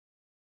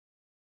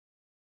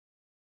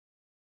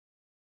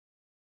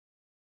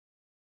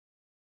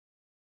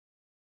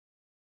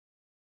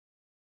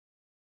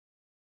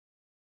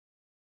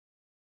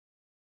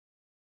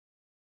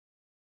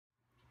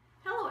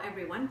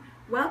everyone,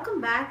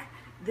 welcome back.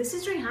 This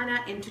is Raihana,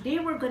 and today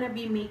we're going to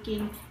be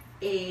making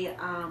a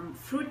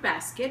fruit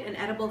basket, an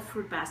edible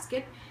fruit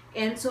basket.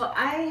 And so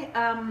I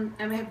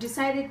have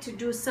decided to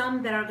do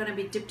some that are going to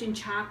be dipped in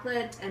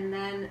chocolate and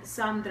then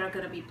some that are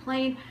going to be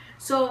plain.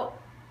 So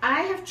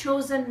I have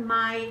chosen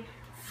my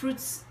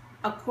fruits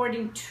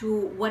according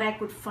to what I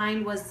could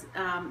find. Was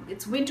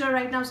it's winter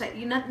right now, so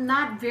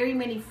not very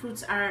many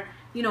fruits are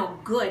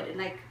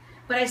good,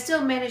 but I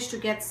still managed to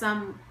get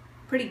some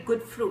pretty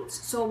good fruits.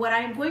 So what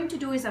I'm going to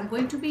do is I'm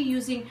going to be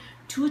using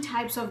two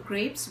types of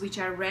grapes, which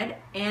are red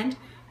and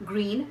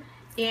green,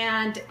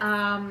 and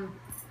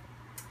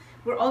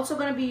we're also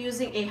going to be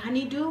using a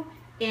honeydew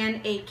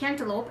and a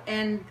cantaloupe,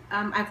 and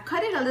I've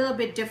cut it a little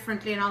bit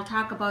differently, and I'll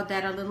talk about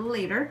that a little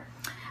later.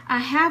 I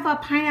have a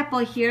pineapple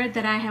here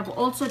that I have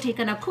also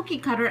taken a cookie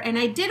cutter, and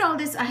I did all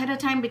this ahead of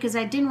time because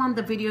I didn't want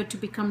the video to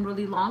become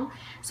really long.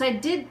 So I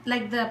did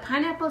like the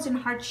pineapples in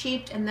heart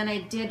shaped, and then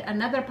I did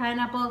another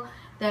pineapple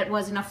that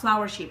was in a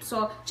flower shape.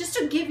 So just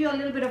to give you a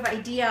little bit of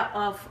idea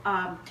of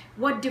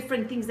what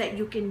different things that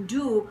you can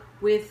do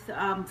with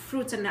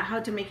fruits and how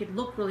to make it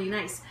look really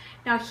nice.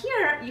 Now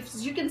here, if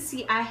you can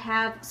see, I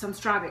have some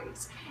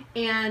strawberries,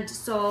 and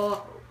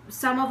so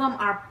some of them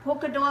are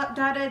polka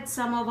dotted,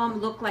 some of them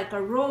look like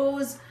a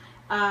rose.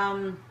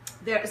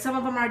 Some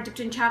of them are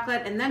dipped in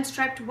chocolate and then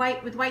striped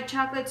white with white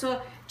chocolate.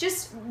 So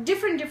just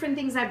different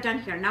things I've done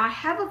here. Now I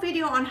have a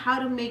video on how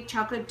to make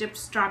chocolate dipped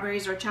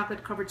strawberries or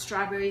chocolate covered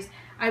strawberries.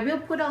 I will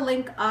put a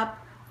link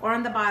up or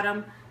on the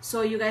bottom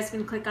so you guys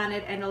can click on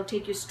it, and it'll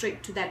take you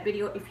straight to that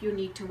video if you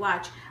need to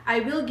watch.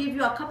 I will give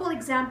you a couple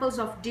examples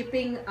of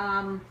dipping.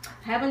 I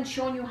haven't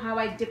shown you how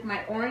I dip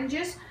my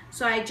oranges,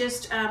 so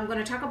I'm going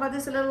to talk about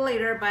this a little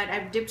later, but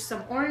I've dipped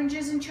some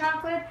oranges in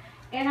chocolate,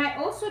 and I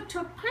also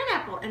took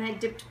pineapple and I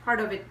dipped part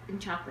of it in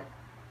chocolate.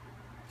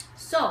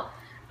 So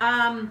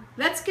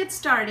let's get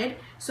started.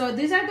 So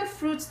these are the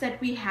fruits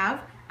that we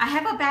have. I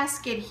have a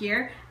basket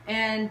here,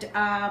 and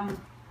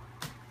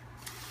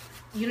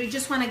you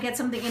just want to get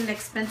something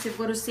inexpensive,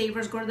 go to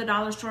Savers, go to the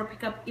dollar store,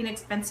 pick up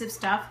inexpensive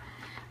stuff.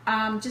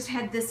 Just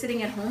had this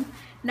sitting at home.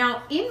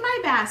 Now in my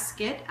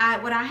basket,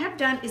 what I have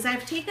done is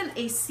I've taken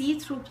a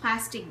see-through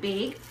plastic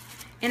bag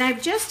and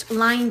I've just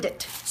lined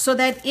it so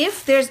that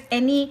if there's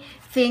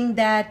anything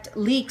that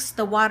leaks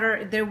the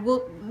water, there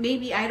will,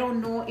 maybe, I don't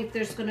know if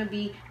there's going to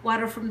be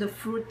water from the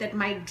fruit that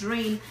might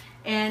drain.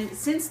 And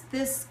since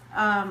this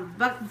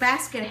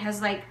basket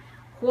has like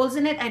holes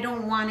in it, I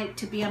don't want it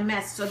to be a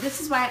mess. So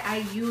this is why I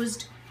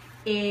used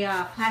a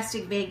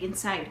plastic bag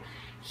inside.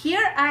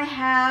 Here I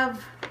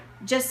have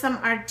just some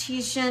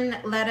artisan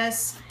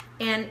lettuce,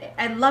 and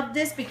I love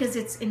this because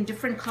it's in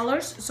different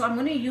colors. So I'm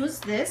going to use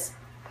this.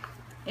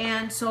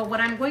 And so what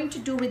I'm going to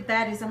do with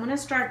that is I'm going to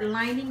start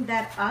lining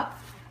that up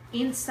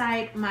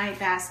inside my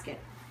basket.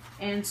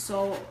 And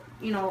so,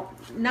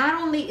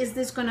 not only is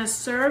this going to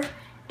serve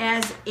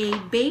as a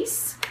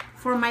base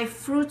for my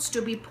fruits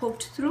to be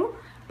poked through,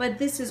 but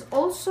this is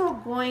also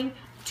going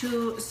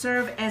to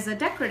serve as a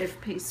decorative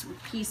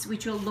piece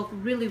which will look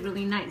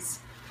really nice.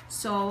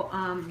 So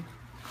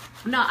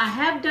now I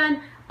have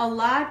done a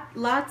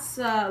lots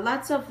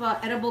of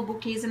edible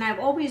bouquets, and I've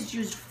always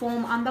used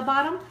foam on the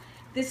bottom.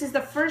 This is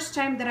the first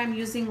time that I'm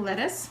using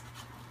lettuce.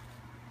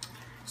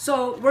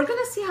 So we're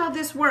gonna see how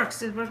this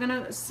works, and we're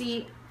gonna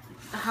see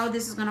how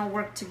this is gonna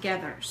work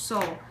together.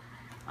 So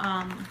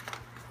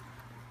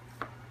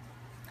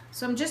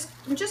so I'm just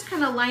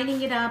kind of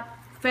lining it up,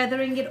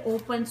 feathering it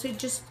open so it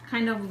just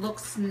kind of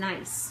looks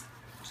nice,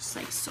 just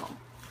like so.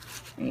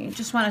 And you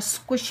just want to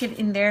squish it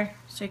in there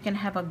so you can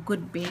have a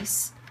good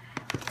base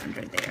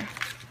under there.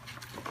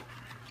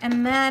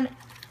 And then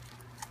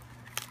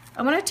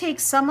I'm going to take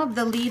some of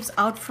the leaves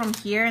out from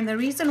here, and the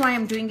reason why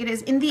I'm doing it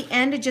is in the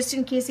end, just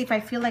in case if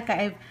I feel like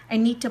I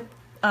need to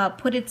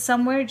put it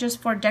somewhere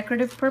just for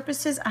decorative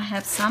purposes, I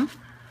have some.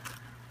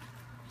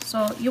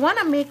 So you want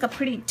to make a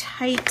pretty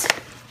tight.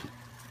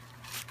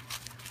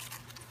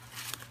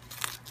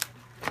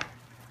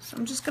 So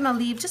I'm just going to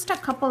leave just a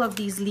couple of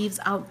these leaves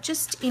out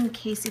just in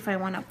case if I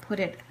want to put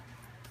it.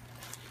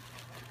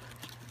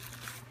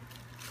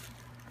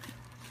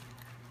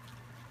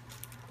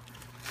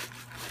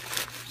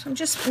 So I'm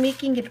just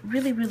making it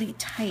really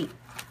tight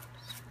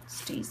so it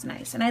stays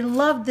nice. And I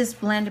love this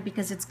blend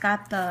because it's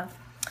got the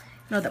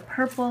the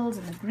purples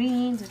and the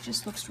greens. It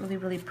just looks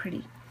really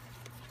pretty.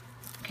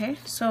 Okay,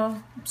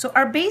 so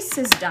our base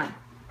is done.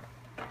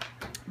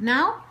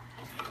 Now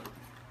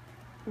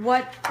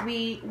what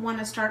we want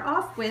to start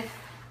off with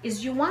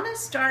is you want to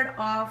start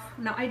off,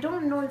 now I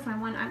don't know if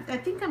I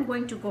think I'm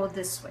going to go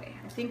this way.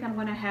 I think I'm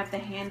going to have the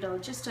handle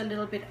just a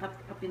little bit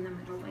up in the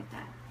middle like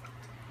that.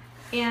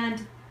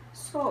 And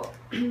so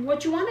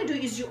what you want to do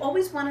is you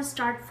always want to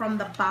start from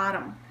the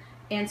bottom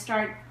and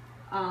start,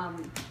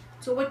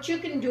 so what you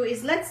can do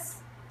is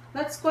let's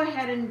go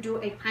ahead and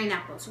do a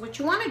pineapple. So what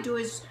you want to do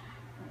is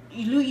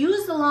you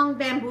use the long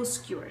bamboo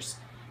skewers,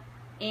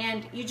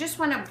 and you just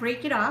want to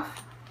break it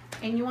off,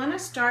 and you want to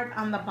start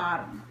on the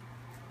bottom.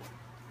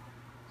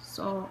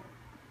 So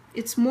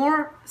it's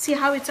more, see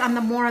how it's on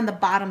the more on the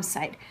bottom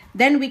side.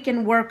 Then we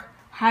can work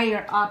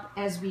higher up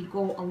as we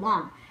go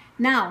along.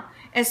 Now,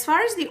 as far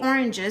as the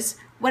oranges,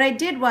 what I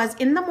did was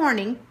in the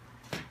morning,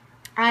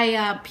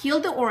 I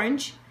peeled the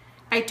orange,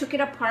 I took it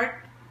apart,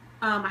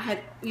 I had,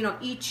 you know,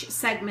 each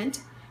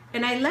segment,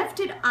 and I left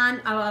it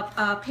on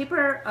a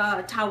paper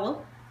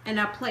towel and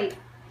a plate,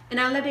 and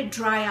I let it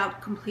dry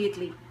out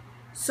completely.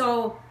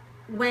 So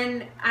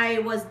when I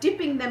was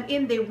dipping them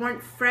in, they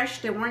weren't fresh,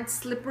 they weren't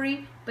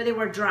slippery, but they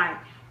were dry.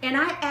 And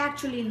I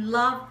actually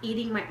love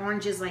eating my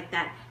oranges like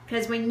that,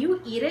 because when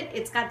you eat it,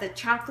 it's got the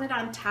chocolate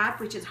on top,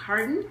 which is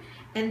hardened,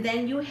 and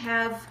then you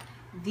have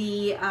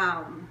the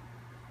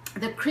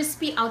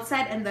crispy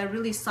outside and the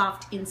really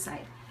soft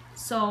inside.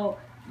 So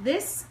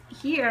this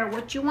here,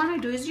 what you want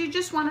to do is you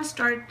just want to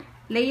start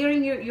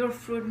layering your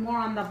fruit more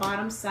on the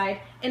bottom side,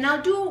 and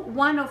I'll do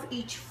one of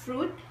each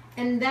fruit,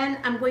 and then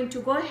I'm going to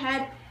go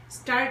ahead,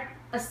 start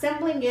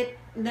assembling it,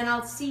 and then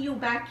I'll see you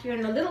back here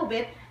in a little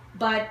bit.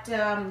 But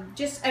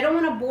just, I don't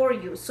want to bore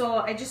you,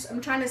 so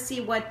I'm trying to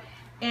see what,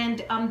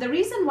 and the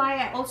reason why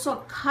I also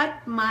cut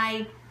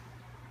my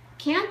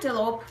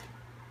cantaloupe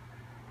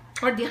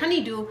or the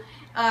honeydew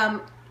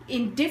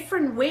in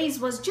different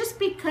ways was just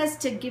because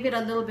to give it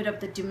a little bit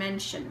of the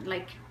dimension,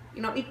 like,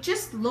 you know, it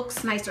just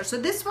looks nicer. So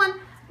this one,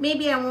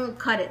 maybe I won't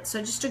cut it. So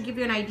just to give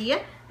you an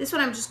idea, this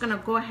one I'm just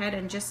gonna go ahead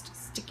and just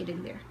stick it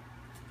in there.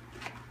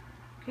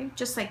 Okay,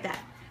 just like that.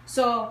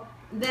 So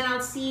then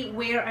I'll see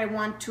where I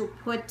want to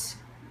put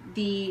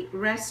the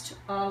rest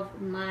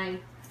of my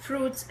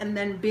fruits and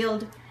then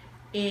build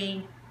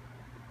a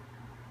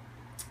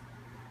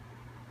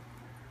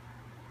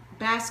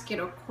basket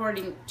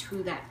according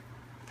to that.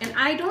 And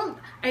I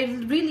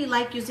really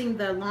like using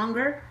the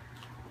longer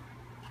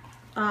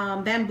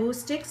bamboo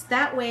sticks.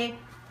 That way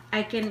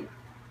I can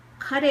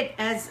cut it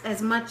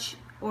as much,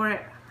 or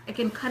I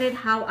can cut it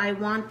how I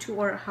want to,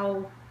 or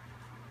how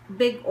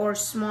big or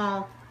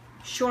small,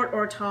 short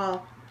or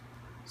tall.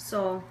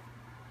 So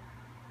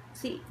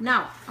see,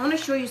 now I want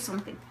to show you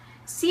something.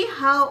 See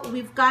how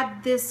we've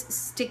got this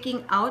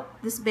sticking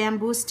out, this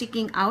bamboo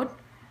sticking out?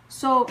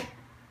 So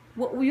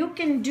what you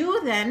can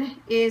do then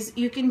is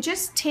you can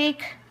just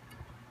take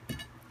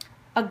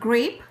a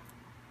grape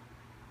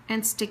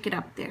and stick it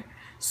up there.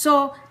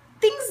 So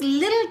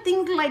little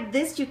things like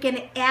this you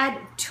can add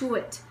to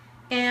it.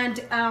 And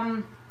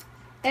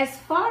as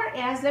far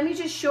as, let me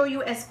just show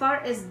you as far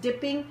as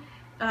dipping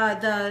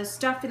the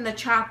stuff in the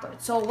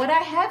chocolate. So what I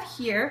have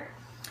here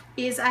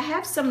is I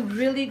have some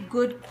really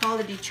good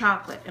quality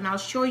chocolate, and I'll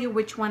show you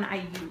which one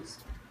I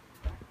used.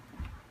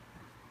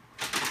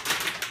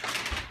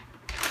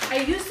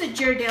 I used the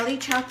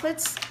Ghirardelli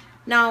chocolates.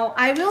 Now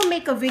I will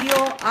make a video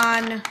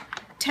on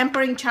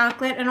tempering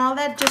chocolate and all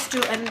that, just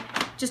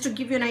to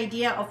give you an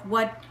idea of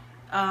what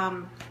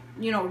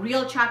you know,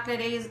 real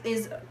chocolate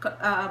is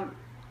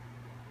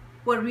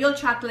what real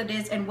chocolate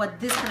is and what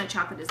this kind of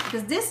chocolate is,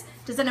 because this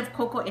doesn't have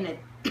cocoa in it.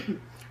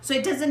 So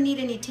it doesn't need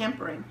any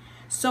tempering.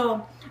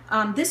 So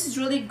this is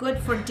really good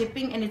for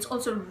dipping, and it's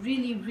also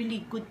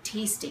really good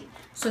tasting.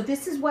 So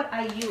this is what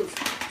I use.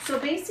 So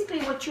basically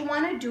what you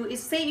want to do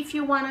is, say if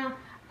you want to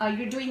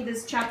you're doing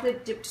this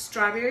chocolate dipped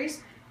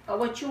strawberries,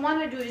 what you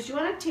want to do is you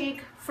want to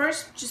take,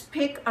 first just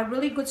pick a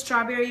really good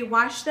strawberry,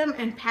 wash them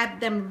and pat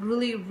them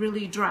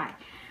really dry.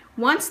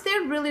 Once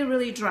they're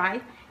really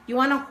dry, you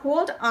want to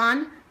hold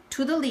on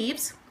to the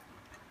leaves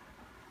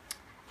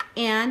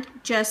and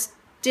just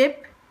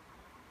dip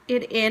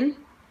it in.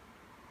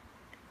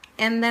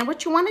 And then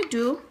what you want to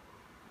do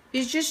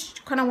is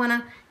just kind of want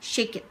to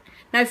shake it.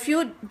 Now if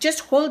you just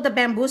hold the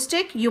bamboo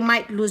stick, you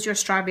might lose your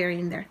strawberry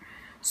in there.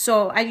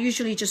 So I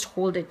usually just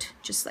hold it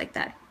just like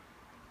that.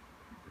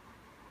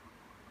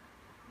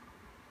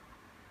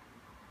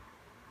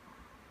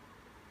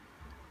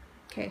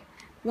 Okay,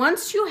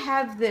 once you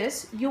have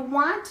this, you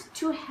want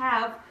to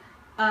have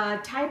a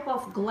type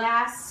of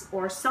glass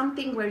or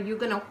something where you're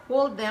gonna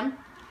hold them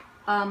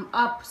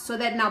up, so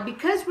that now,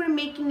 because we're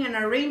making an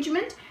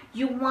arrangement,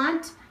 you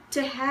want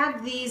to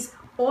have these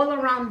all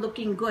around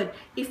looking good.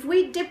 If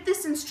we dip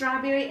this in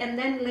strawberry and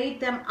then laid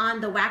them on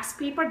the wax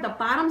paper, the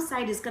bottom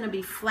side is gonna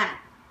be flat.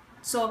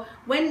 So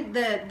when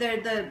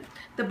the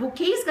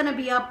bouquet is gonna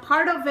be up,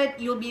 part of it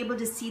you'll be able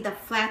to see the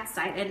flat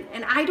side,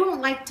 and I don't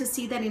like to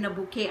see that in a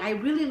bouquet. I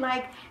really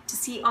like to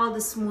see all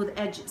the smooth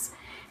edges.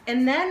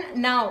 And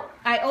then now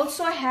I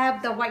also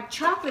have the white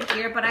chocolate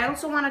here, but I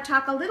also want to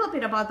talk a little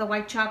bit about the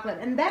white chocolate,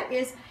 and that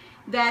is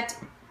that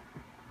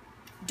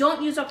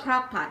don't use a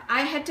crock pot.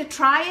 I had to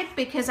try it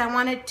because I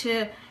wanted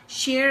to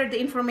share the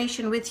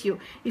information with you.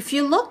 If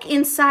you look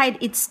inside,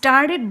 it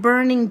started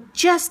burning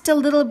just a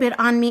little bit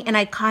on me, and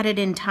I caught it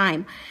in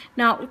time.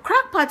 Now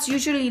crock pots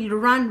usually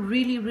run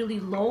really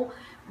low,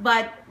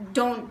 but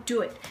don't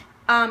do it.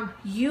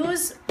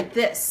 Use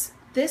this.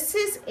 This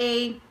is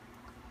a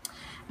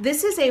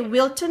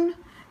Wilton.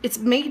 It's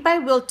made by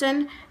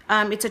Wilton.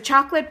 It's a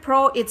Chocolate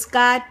Pro. It's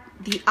got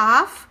the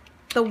off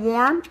the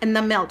warm and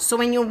the melt. So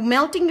when you're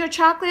melting your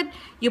chocolate,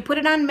 you put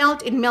it on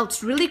melt, it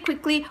melts really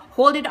quickly.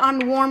 Hold it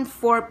on warm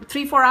for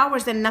 3-4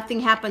 hours and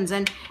nothing happens,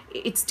 and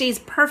it stays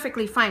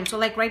perfectly fine. So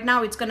like right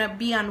now it's gonna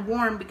be on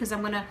warm because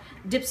I'm gonna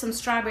dip some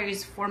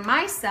strawberries for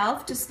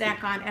myself to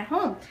snack on at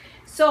home.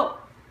 So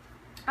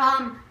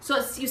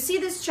so you see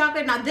this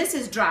chocolate, now this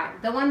is dry.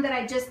 The one that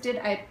I just did,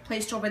 I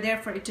placed over there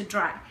for it to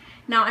dry.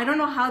 Now I don't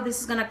know how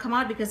this is gonna come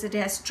out because it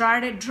has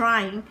started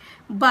drying,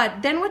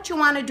 but then what you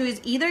wanna do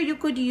is either you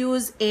could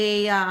use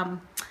a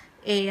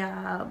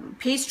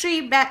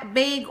pastry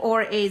bag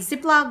or a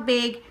Ziploc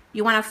bag.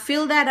 You wanna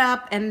fill that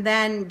up and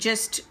then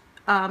just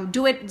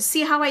do it.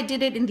 See how I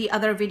did it in the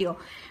other video.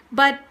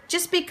 But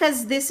just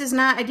because this is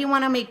not, I didn't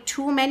wanna make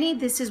too many,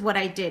 this is what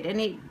I did.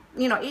 And it,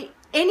 you know,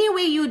 any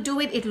way you do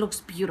it, it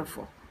looks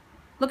beautiful.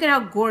 Look at how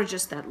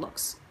gorgeous that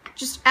looks.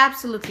 Just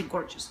absolutely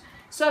gorgeous.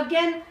 So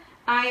again,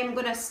 I'm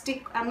gonna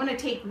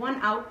take one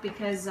out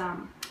because I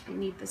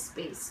need the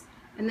space.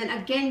 And then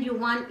again, you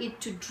want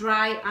it to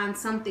dry on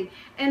something.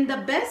 And the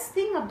best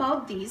thing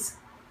about these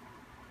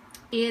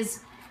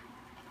is,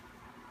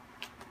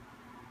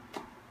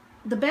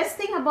 the best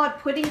thing about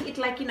putting it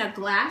like in a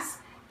glass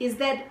is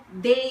that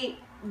they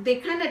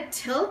kind of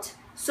tilt.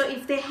 So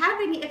if they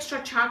have any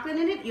extra chocolate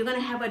in it, you're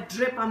gonna have a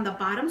drip on the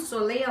bottom.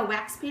 So lay a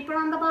wax paper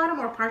on the bottom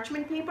or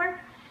parchment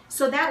paper.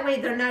 So that way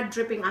they're not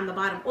dripping on the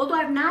bottom. Although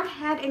I've not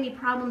had any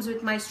problems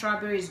with my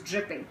strawberries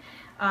dripping.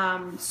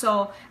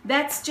 So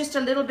that's just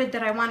a little bit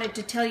that I wanted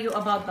to tell you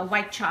about the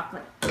white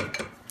chocolate.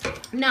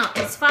 Now,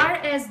 as far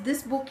as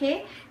this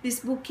bouquet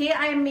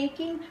I am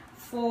making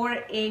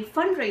for a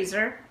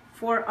fundraiser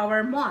for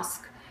our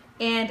mosque.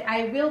 And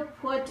I will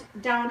put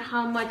down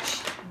how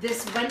much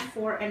this went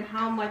for and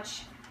how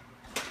much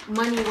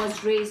money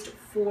was raised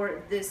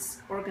for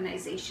this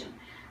organization.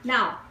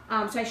 Now,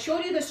 so I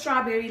showed you the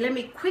strawberry. Let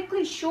me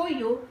quickly show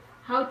you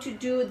how to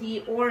do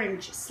the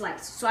orange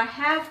slice. So I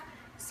have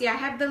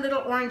the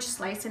little orange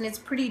slice and it's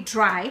pretty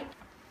dry.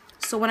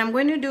 So what I'm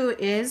going to do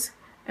is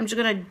I'm just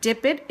going to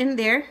dip it in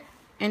there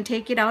and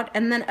take it out.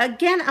 And then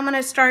again, I'm going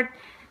to start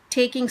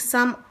taking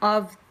some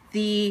of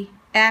the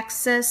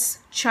excess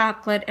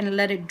chocolate and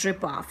let it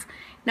drip off.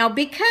 Now,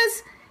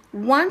 because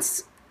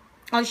once,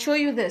 I'll show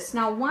you this.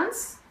 Now,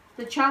 once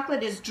the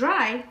chocolate is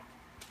dry,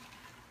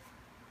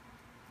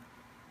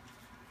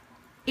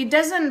 it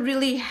doesn't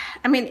really,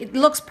 I mean, it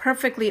looks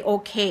perfectly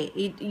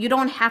okay. You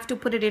don't have to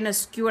put it in a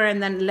skewer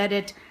and then let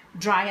it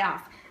dry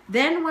off.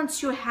 Then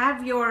once you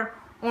have your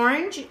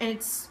orange and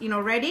it's, you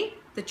know, ready,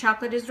 the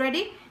chocolate is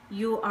ready,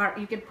 you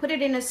can put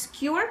it in a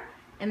skewer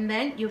and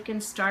then you can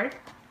start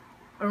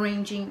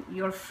arranging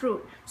your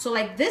fruit. So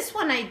like this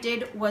one I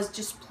did was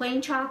just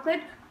plain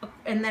chocolate,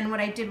 and then what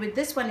I did with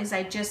this one is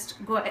I just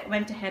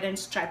went ahead and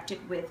striped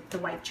it with the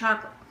white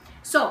chocolate.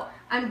 So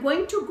I'm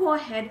going to go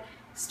ahead,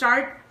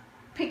 start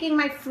picking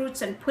my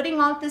fruits and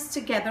putting all this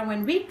together.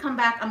 When we come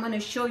back, I'm going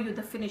to show you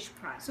the finished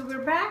product. So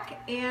we're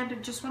back, and I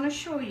just want to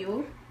show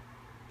you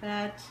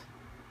that,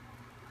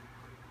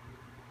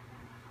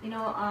 you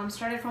know,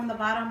 started from the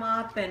bottom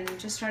up and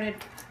just started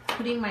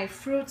putting my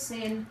fruits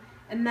in.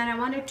 And then I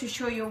wanted to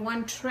show you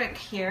one trick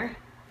here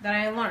that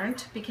I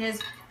learned,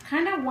 because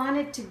kind of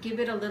wanted to give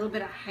it a little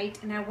bit of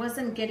height and I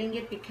wasn't getting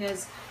it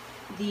because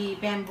the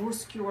bamboo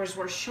skewers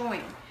were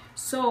showing.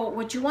 So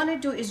what you want to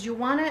do is you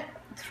want to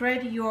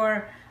thread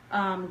your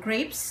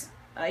grapes.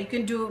 You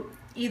can do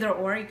either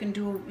or. You can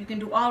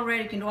do all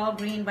red, you can do all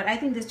green, but I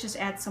think this just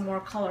adds some more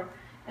color.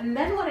 And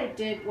then what I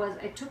did was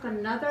I took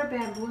another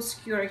bamboo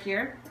skewer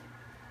here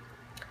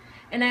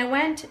and I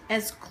went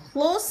as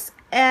close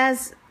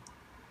as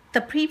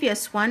the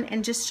previous one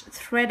and just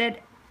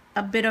threaded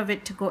a bit of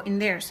it to go in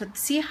there. So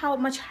see how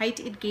much height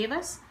it gave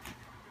us?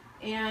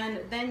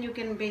 And then you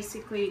can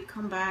basically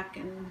come back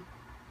and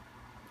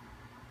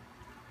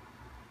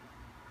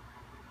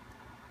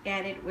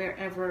add it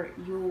wherever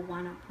you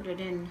want to put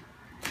it in.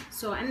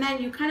 So, and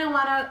then you kind of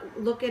want to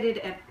look at it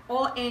at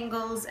all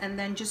angles and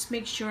then just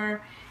make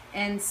sure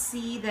and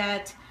see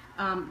that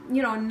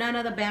you know, none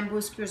of the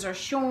bamboo skewers are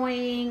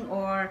showing,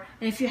 or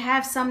and if you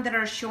have some that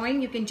are showing,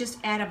 you can just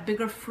add a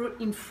bigger fruit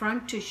in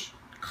front to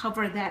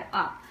cover that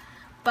up.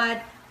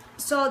 But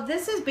so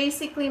this is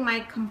basically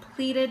my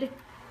completed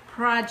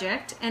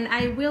project, and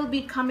I will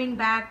be coming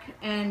back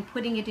and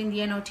putting it in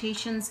the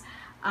annotations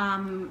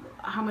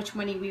how much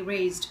money we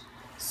raised.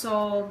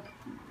 So,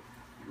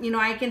 you know,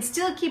 I can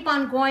still keep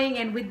on going,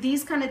 and with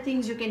these kind of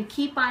things you can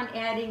keep on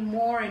adding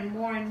more and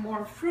more and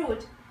more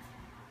fruit.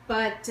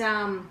 But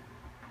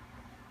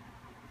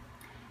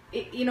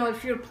you know,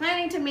 if you're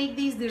planning to make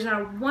these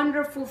are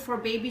wonderful for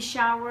baby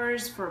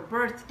showers, for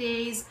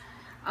birthdays,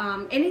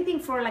 anything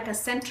for like a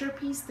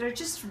centerpiece. They're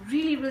just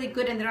really, really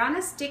good, and they're on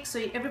a stick, so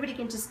everybody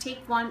can just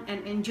take one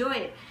and enjoy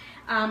it.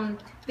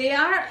 They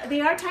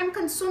are time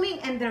consuming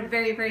and they're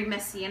very, very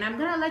messy, and I'm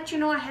gonna let you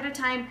know ahead of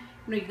time.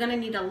 You know, you're gonna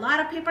need a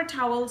lot of paper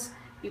towels.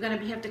 You're gonna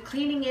have to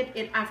cleaning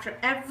it after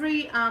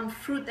every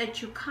fruit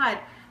that you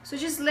cut. So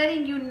just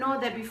letting you know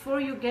that before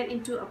you get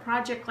into a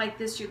project like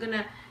this, you're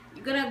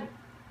gonna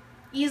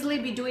easily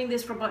be doing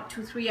this for about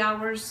 2-3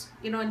 hours,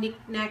 you know,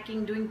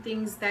 knick-knacking, doing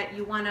things that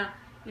you wanna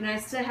You know, I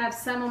still have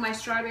some of my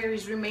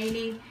strawberries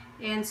remaining,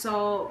 and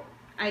so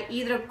I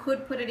either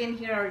could put it in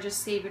here or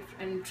just save it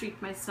and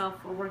treat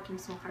myself for working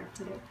so hard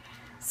today.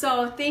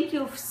 So thank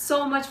you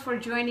so much for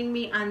joining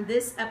me on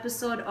this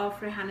episode of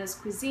Raihana's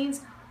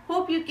Cuisines.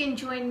 Hope you can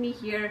join me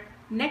here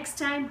next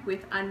time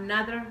with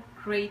another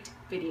great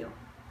video.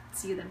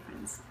 See you then,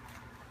 friends.